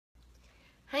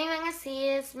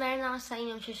sis, meron ako sa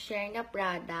inyong share na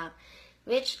product,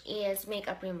 which is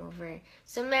makeup remover.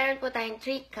 So, meron po tayong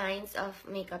 3 kinds of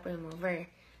makeup remover.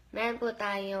 Meron po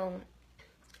tayong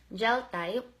gel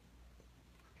type,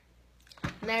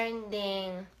 meron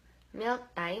ding milk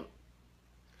type,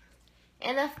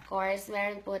 and of course,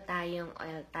 meron po tayong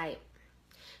oil type.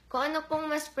 Kung ano pong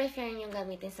mas prefer nyo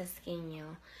gamitin sa skin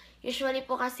nyo, usually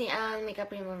po kasi ang makeup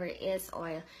remover is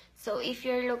oil. So, if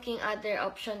you're looking other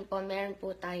option po, meron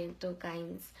po tayong 2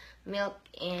 kinds, milk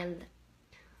and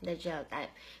the gel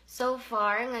type. So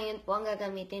far, ngayon po, ang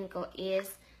gagamitin ko is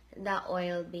the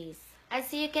oil base. As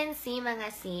you can see,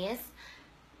 mga sis,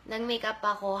 nag-makeup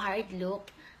ako, hard look.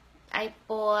 I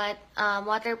put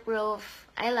waterproof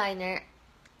eyeliner,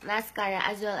 mascara,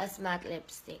 as well as matte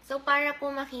lipstick. So, para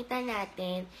po makita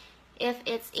natin if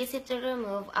it's easy to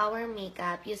remove our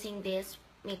makeup using this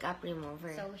makeup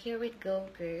remover. So, here we go,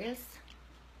 girls.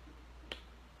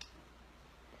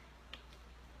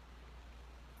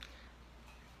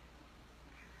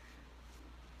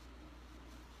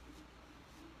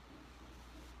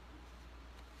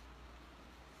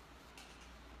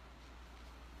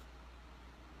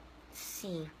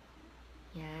 See.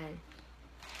 Yan.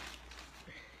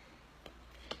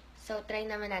 So, try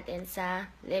naman natin sa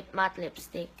matte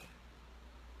lipstick.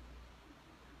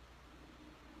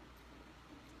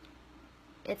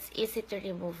 It's easy to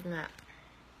remove nga.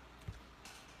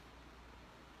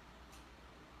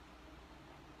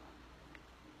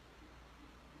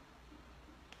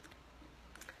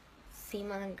 See,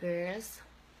 mga girls.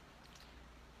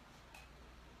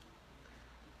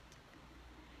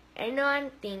 And one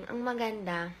thing, ang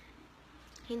maganda,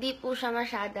 hindi po siya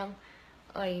masyadong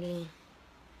oily.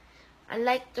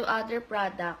 Unlike to other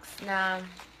products na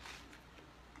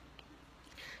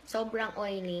sobrang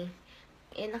oily,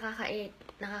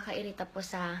 nakakairita po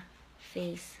sa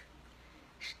face.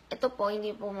 Ito po,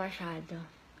 hindi po masyado.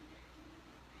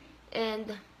 And,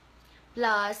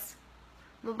 plus,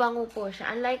 mabango po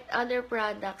siya. Unlike other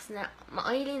products na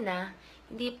ma-oily na,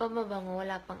 hindi pa mabango,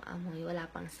 wala pang amoy, wala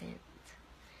pang scent.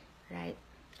 Right?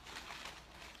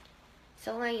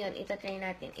 So, ngayon, itatry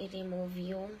natin i-remove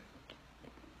yung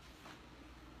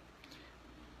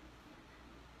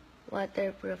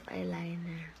waterproof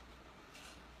eyeliner.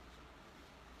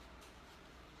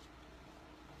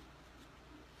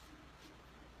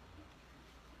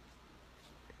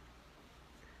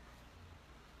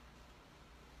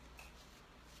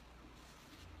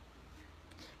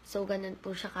 So, ganun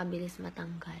po siya kabilis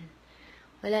matanggal.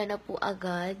 Wala na po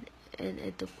agad. And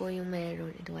ito po yung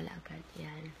meron. Ito wala agad.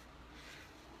 Yan.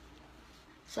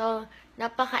 So,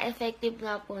 napaka-effective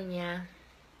nga po niya.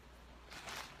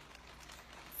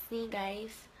 See,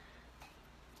 guys?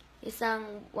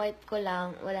 Isang wipe ko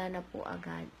lang. Wala na po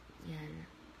agad. Yan.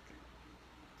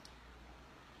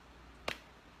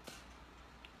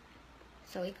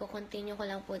 So, i-continue ko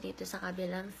lang po dito sa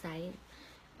kabilang side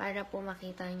para po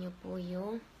makita nyo po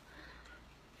yung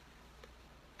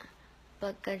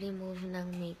pagka-remove ng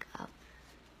makeup.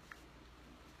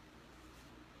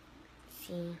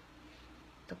 See?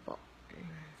 Ito po.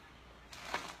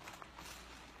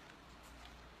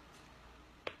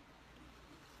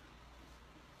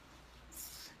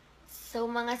 So,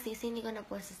 mga sis, hindi ko na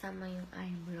po sasama yung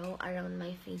eyebrow. Around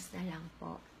my face na lang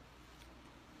po.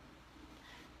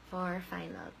 For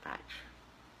final touch.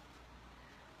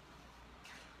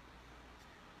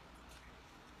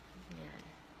 Yan.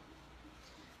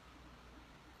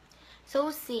 So,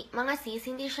 mga sis,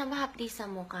 hindi siya mahapdi sa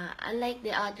mukha. Unlike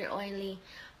the other oily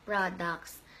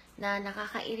products na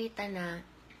nakakairita na.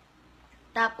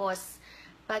 Tapos,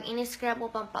 pag in-scrub mo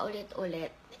pang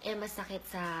paulit-ulit, masakit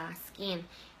sa skin.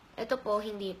 Ito po,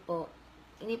 hindi po.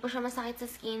 Hindi po siya masakit sa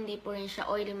skin, hindi po rin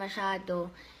siya oily masyado.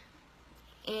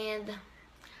 And,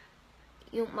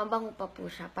 yung mabango pa po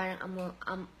siya. Parang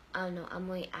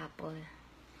amoy apple.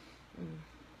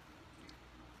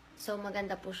 So,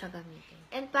 maganda po siya gamitin.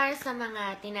 And para sa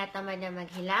mga tinatamad na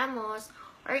maghilamos,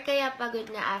 or kaya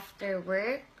pagod na after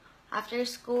work, after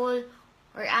school,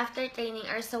 or after training,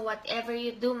 or so whatever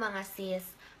you do, mga sis,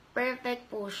 perfect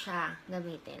po siya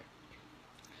gamitin.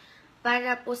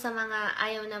 Para po sa mga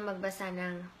ayaw na magbasa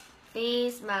ng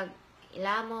face,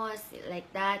 maghilamos, like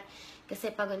that,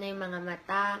 kasi pagod na yung mga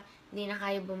mata, hindi na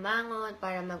kayo bumangon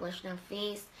para mag-wash ng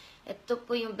face, ito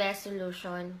po yung best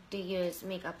solution to use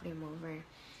makeup remover.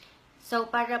 So,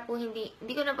 para po hindi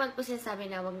ko na po sinasabi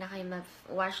na wag na kayo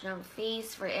mag-wash ng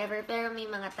face forever, pero may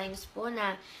mga times po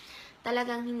na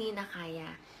talagang hindi na kaya.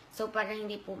 So, para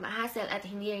hindi po ma-hassle at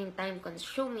hindi rin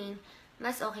time-consuming,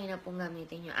 mas okay na pong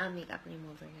gamitin yung makeup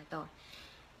remover na to.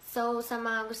 So, sa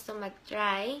mga gusto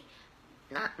mag-try,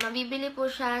 mabibili po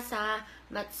siya sa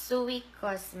Matsui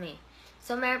Cosme.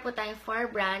 So, meron po tayong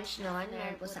 4 branch nun.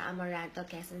 Meron po sa Amoranto,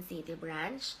 Quezon City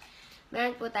branch.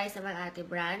 Meron po tayo sa Makati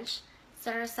branch,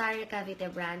 sa Rosario, Cavite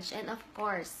branch, and of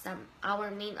course,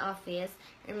 our main office,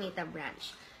 Ermita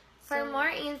branch. For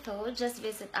more info, just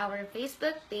visit our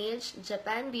Facebook page,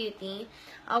 Japan Beauty,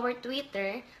 our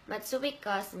Twitter,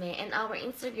 MatsuiCosme, and our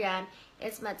Instagram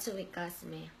is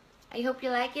MatsuiCosme. I hope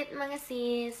you like it, mga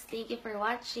sis. Thank you for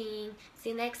watching.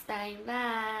 See you next time.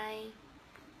 Bye!